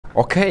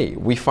Okay,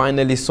 we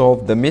finally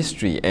solved the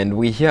mystery and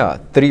we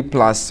here 3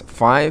 plus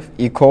 5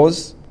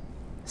 equals,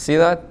 see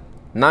that?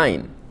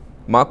 9.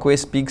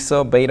 macOS Big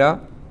Sur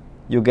beta,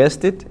 you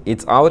guessed it,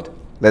 it's out.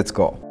 Let's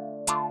go.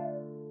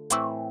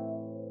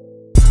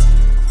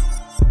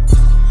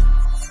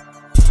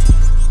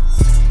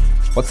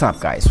 What's up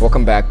guys,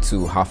 welcome back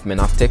to Half Man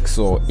Half Tech.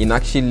 So in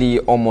actually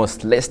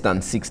almost less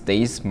than 6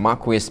 days,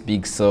 macOS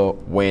Big Sur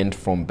went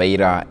from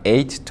beta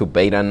 8 to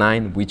beta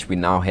 9, which we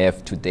now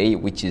have today,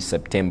 which is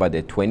September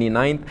the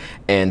 29th.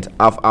 And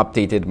I've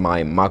updated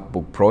my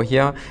MacBook Pro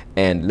here,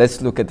 and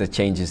let's look at the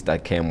changes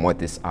that came with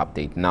this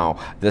update. Now,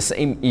 the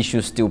same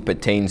issue still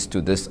pertains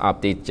to this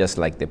update, just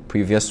like the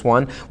previous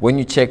one. When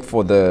you check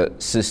for the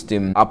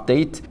system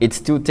update, it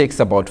still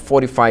takes about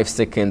 45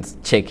 seconds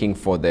checking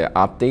for the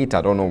update. I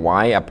don't know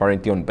why.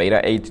 Apparently on beta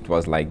 8 it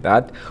was like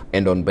that,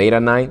 and on beta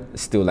 9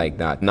 still like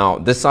that. Now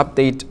this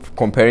update,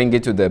 comparing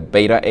it to the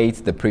beta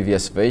 8, the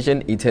previous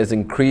version, it has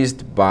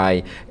increased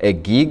by a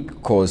gig,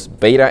 because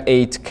beta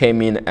 8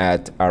 came in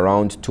at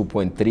around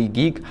 2.3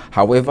 gig.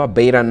 However,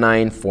 beta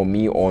 9 for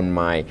me on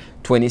my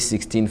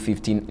 2016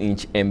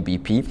 15-inch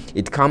MVP,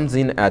 it comes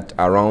in at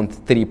around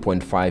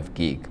 3.5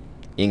 gig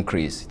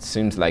increase. It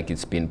seems like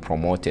it's been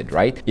promoted,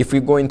 right? If we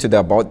go into the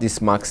about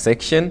this Mac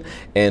section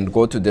and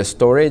go to the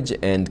storage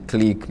and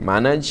click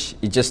manage,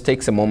 it just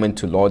takes a moment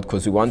to load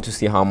because we want to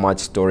see how much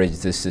storage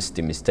this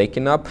system is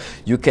taking up.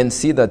 You can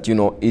see that, you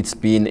know, it's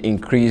been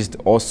increased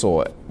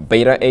also.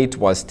 Beta 8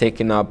 was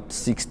taking up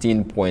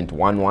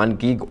 16.11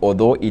 gig,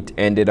 although it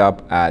ended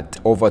up at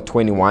over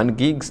 21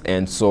 gigs.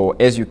 And so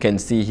as you can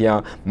see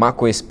here,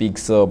 macOS Big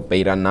Sur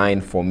beta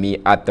 9 for me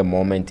at the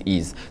moment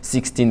is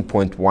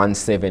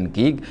 16.17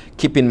 gig.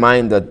 Keep in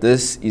mind that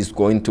this is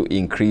going to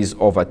increase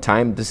over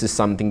time. This is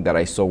something that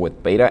I saw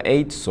with beta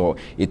 8, so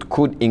it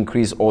could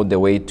increase all the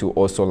way to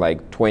also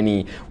like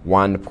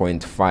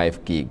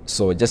 21.5 gig.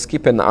 So just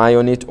keep an eye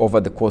on it over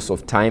the course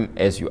of time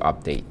as you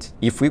update.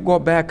 If we go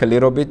back a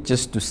little bit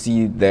just to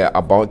see the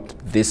about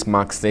this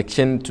Mac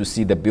section, to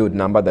see the build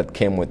number that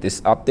came with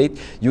this update,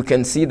 you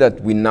can see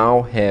that we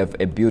now have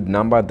a build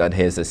number that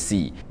has a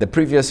C. The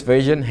previous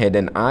version had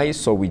an I,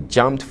 so we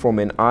jumped from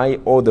an I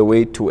all the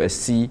way to a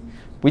C,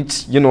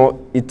 which, you know,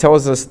 it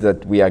tells us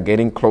that we are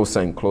getting closer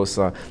and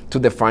closer to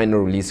the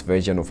final release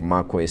version of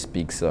macOS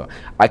Big Sur.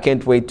 I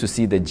can't wait to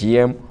see the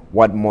GM,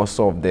 what most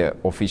of the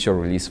official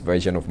release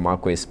version of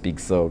macOS Big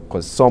Sur,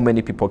 because so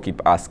many people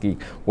keep asking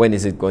when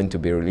is it going to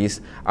be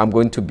released. I'm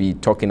going to be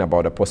talking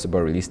about a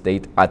possible release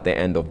date at the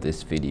end of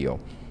this video.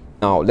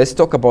 Now, let's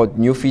talk about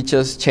new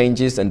features,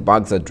 changes, and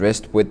bugs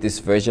addressed with this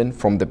version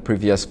from the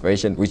previous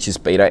version, which is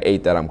beta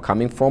 8 that I'm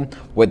coming from,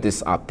 with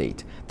this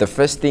update. The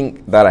first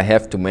thing that I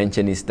have to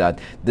mention is that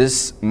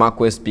this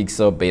macOS Big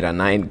Sur beta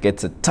 9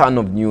 gets a ton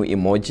of new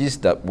emojis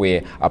that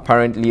were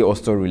apparently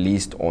also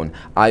released on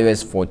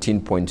iOS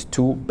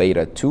 14.2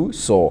 beta 2.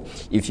 So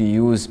if you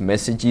use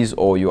messages,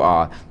 or you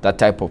are that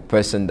type of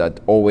person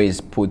that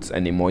always puts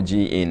an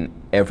emoji in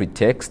every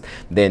text,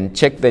 then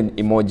check the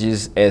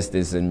emojis, as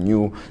there's a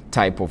new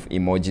type of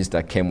emojis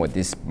that came with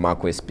this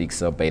macOS Big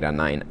Sur beta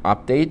 9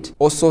 update.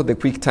 Also, the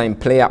QuickTime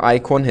player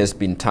icon has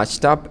been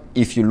touched up.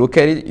 If you look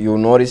at it, you'll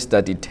notice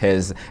that it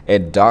has a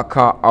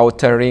darker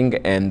outer ring,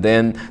 and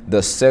then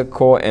the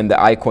circle and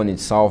the icon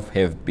itself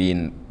have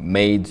been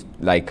made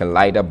like a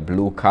lighter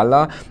blue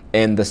color,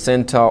 and the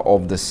center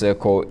of the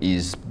circle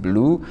is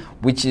blue,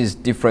 which is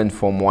different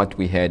from what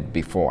we had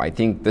before. I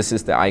think this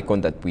is the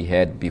icon that we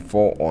had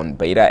before on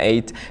beta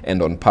 8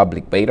 and on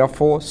public beta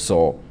 4.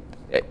 So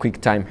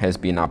QuickTime has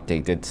been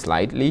updated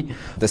slightly.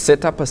 The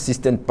setup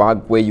assistant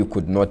bug where you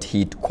could not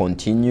hit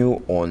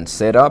continue on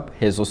setup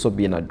has also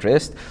been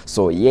addressed.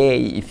 So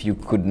yay, if you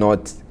could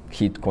not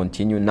hit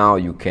continue, now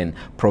you can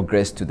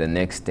progress to the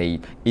next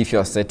stage if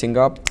you're setting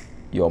up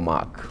your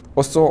Mac.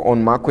 Also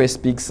on macOS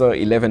Big Sur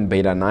 11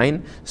 beta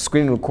 9,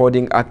 screen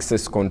recording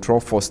access control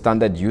for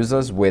standard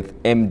users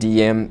with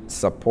MDM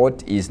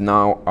support is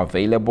now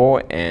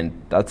available, and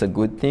that's a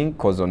good thing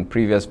because on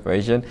previous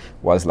version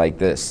was like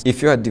this.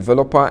 If you're a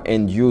developer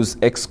and use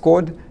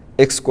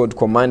Xcode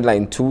command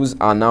line tools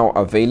are now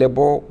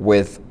available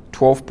with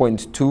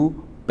 12.2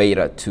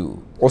 beta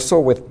 2. Also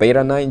with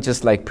beta 9,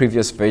 just like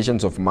previous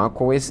versions of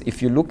macOS,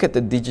 if you look at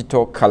the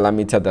digital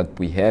calorimeter that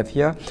we have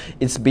here,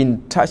 it's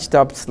been touched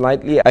up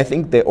slightly. I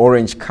think the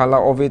orange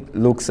color of it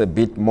looks a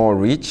bit more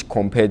rich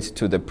compared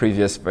to the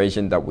previous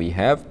version that we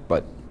have,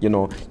 but you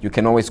know, you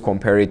can always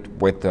compare it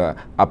with the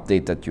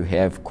update that you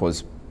have,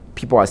 because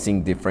people are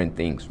seeing different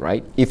things,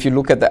 right? If you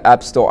look at the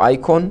App Store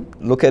icon,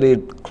 look at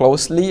it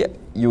closely,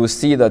 you will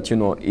see that, you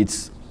know,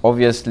 it's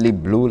obviously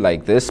blue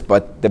like this,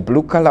 but the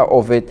blue color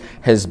of it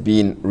has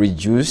been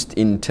reduced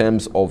in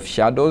terms of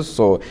shadows,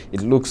 so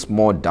it looks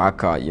more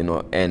darker, you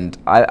know, and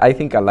I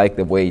think I like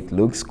the way it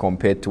looks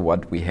compared to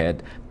what we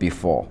had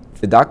before.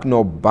 The dark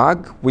knob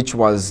bug, which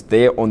was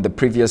there on the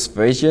previous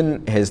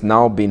version, has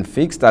now been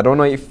fixed. I don't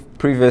know if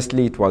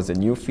previously it was a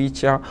new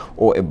feature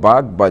or a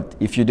bug, but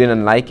if you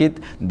didn't like it,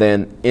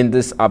 then in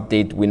this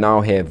update we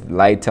now have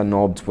lighter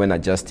knobs when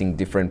adjusting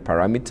different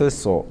parameters.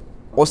 So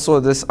Also,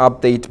 this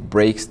update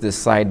breaks the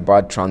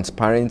sidebar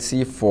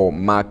transparency for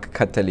Mac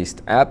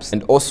Catalyst apps,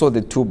 and also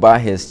the toolbar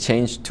has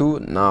changed too.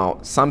 Now,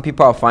 some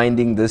people are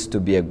finding this to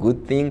be a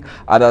good thing,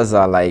 others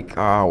are like,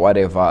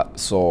 whatever.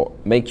 So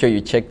make sure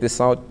you check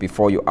this out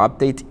before you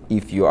update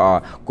if you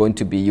are going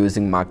to be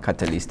using Mac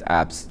Catalyst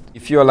apps.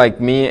 If you're like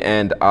me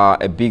and are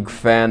a big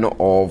fan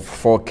of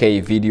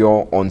 4K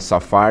video on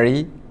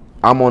Safari,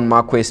 I'm on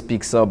macOS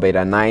Big Sur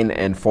Beta 9,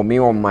 and for me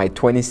on my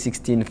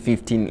 2016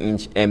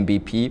 15-inch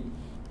MVP,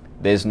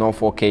 there's no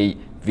 4K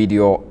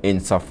video in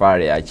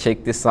Safari. I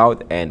checked this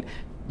out, and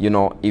you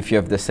know, if you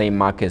have the same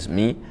Mac as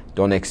me,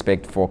 don't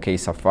expect 4K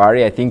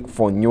Safari. I think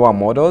for newer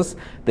models,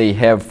 they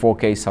have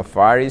 4K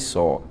Safari,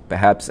 so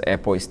perhaps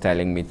Apple is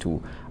telling me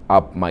to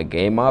up my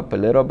game up a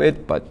little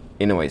bit, but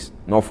anyways,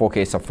 no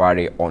 4K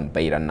Safari on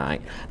Beta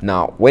 9.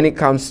 Now, when it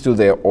comes to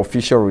the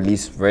official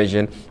release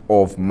version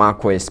of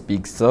macOS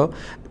Big Sur,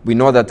 we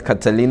know that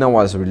Catalina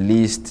was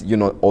released, you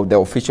know, or the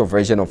official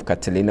version of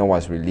Catalina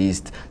was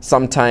released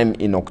sometime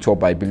in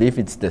October. I believe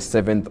it's the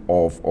 7th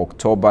of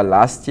October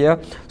last year.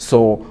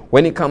 So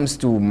when it comes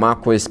to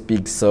macOS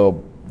Big Sur,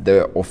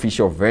 the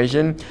official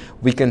version,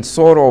 we can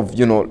sort of,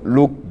 you know,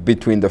 look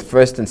between the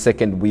first and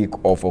second week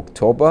of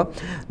October.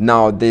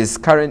 Now, there's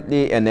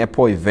currently an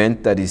Apple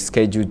event that is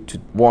scheduled to,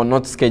 well,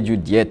 not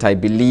scheduled yet. I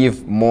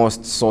believe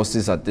most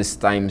sources at this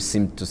time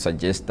seem to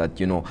suggest that,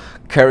 you know,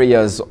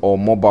 carriers or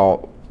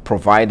mobile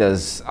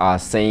providers are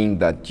saying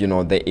that, you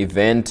know, the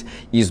event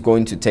is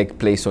going to take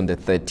place on the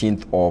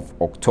 13th of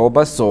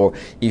October. So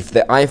if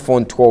the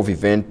iPhone 12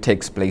 event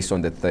takes place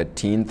on the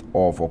 13th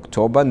of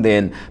October,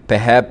 then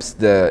perhaps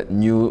the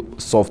new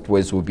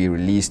softwares will be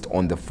released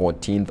on the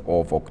 14th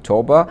of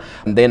October.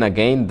 And then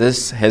again,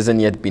 this hasn't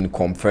yet been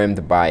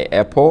confirmed by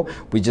Apple.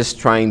 We're just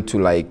trying to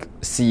like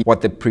see what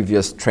the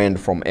previous trend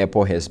from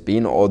Apple has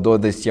been, although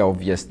this year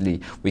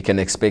obviously we can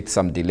expect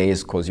some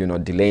delays because, you know,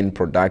 delay in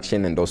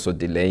production and also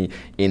delay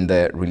in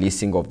the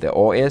releasing of the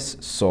OS.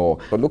 So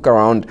look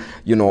around,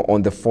 you know,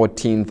 on the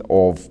 14th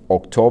of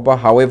October.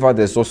 However,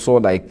 there's also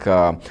like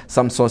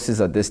some sources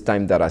at this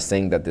time that are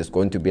saying that there's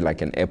going to be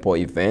like an Apple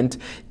event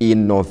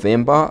in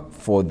November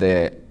for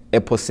the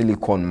Apple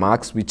Silicon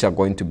Macs, which are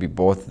going to be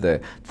both the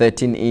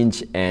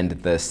 13-inch and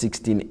the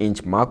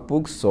 16-inch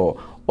MacBooks. So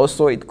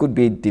also it could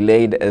be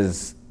delayed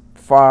as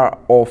far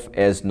off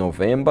as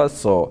November.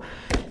 So,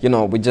 you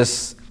know, we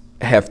just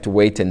have to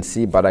wait and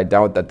see, but I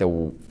doubt that they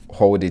will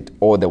hold it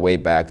all the way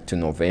back to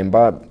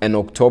November. An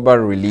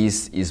October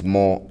release is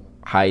more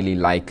highly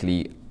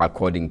likely,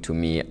 according to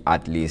me,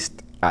 at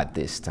least at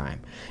this time.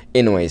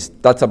 Anyways,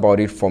 that's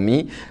about it for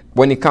me.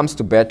 When it comes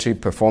to battery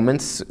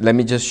performance, let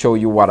me just show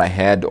you what I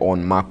had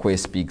on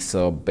macOS Big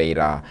Sur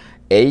Beta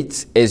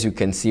 8. As you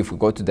can see, if we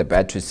go to the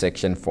battery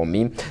section, for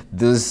me,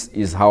 this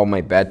is how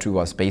my battery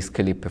was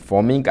basically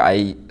performing.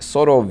 I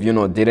sort of, you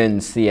know,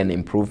 didn't see an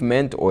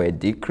improvement or a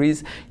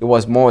decrease. It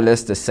was more or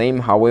less the same.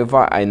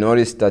 However, I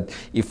noticed that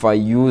if I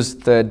use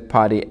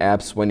third-party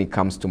apps when it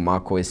comes to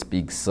macOS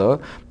Big Sur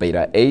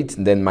Beta 8,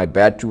 then my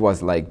battery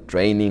was like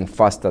draining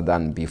faster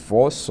than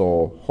before.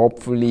 So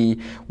hopefully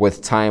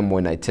with time,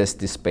 when I test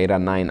this Beta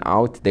 9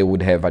 out, they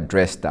would have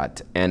addressed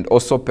that. And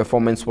also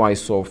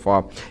performance-wise, so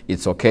far,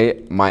 it's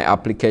okay. My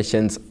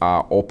applications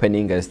are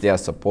opening as they are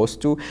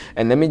supposed to.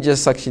 And let me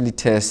just actually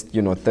test,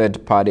 you know,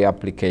 third-party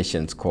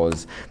applications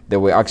because they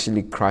were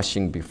actually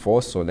crashing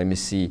before. So let me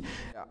see.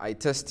 I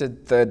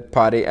tested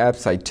third-party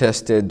apps. I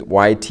tested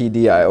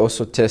YTD. I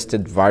also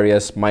tested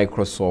various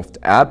Microsoft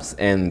apps,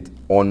 and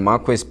on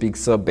macOS Big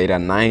Sur Beta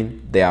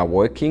 9, they are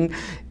working.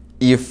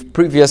 If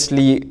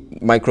previously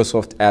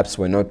Microsoft apps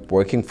were not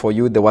working for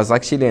you, there was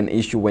actually an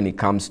issue when it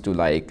comes to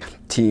like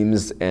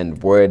Teams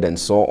and Word and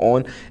so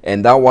on,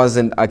 and that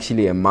wasn't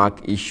actually a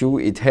Mac issue.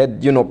 It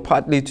had, you know,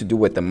 partly to do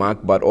with the Mac,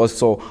 but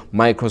also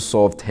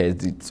Microsoft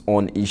has its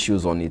own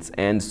issues on its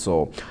end.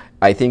 So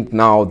I think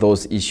now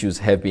those issues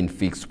have been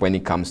fixed when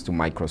it comes to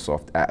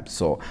Microsoft apps.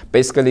 So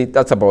basically,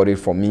 that's about it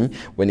for me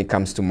when it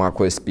comes to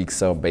macOS Big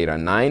Sur Beta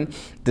 9.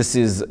 This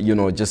is, you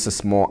know, just a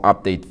small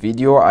update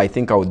video. I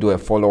think I'll do a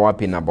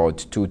follow-up in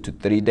about 2 to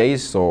 3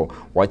 days. So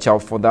watch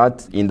out for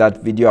that. In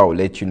that video, I'll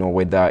let you know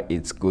whether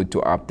it's good to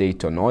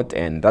update or not.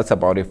 And that's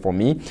about it for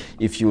me.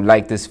 If you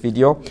like this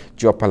video,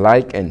 drop a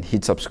like and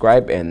hit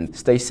subscribe, and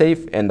stay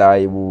safe. And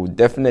I will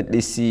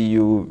definitely see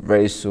you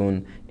very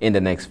soon in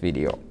the next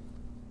video.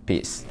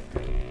 Peace.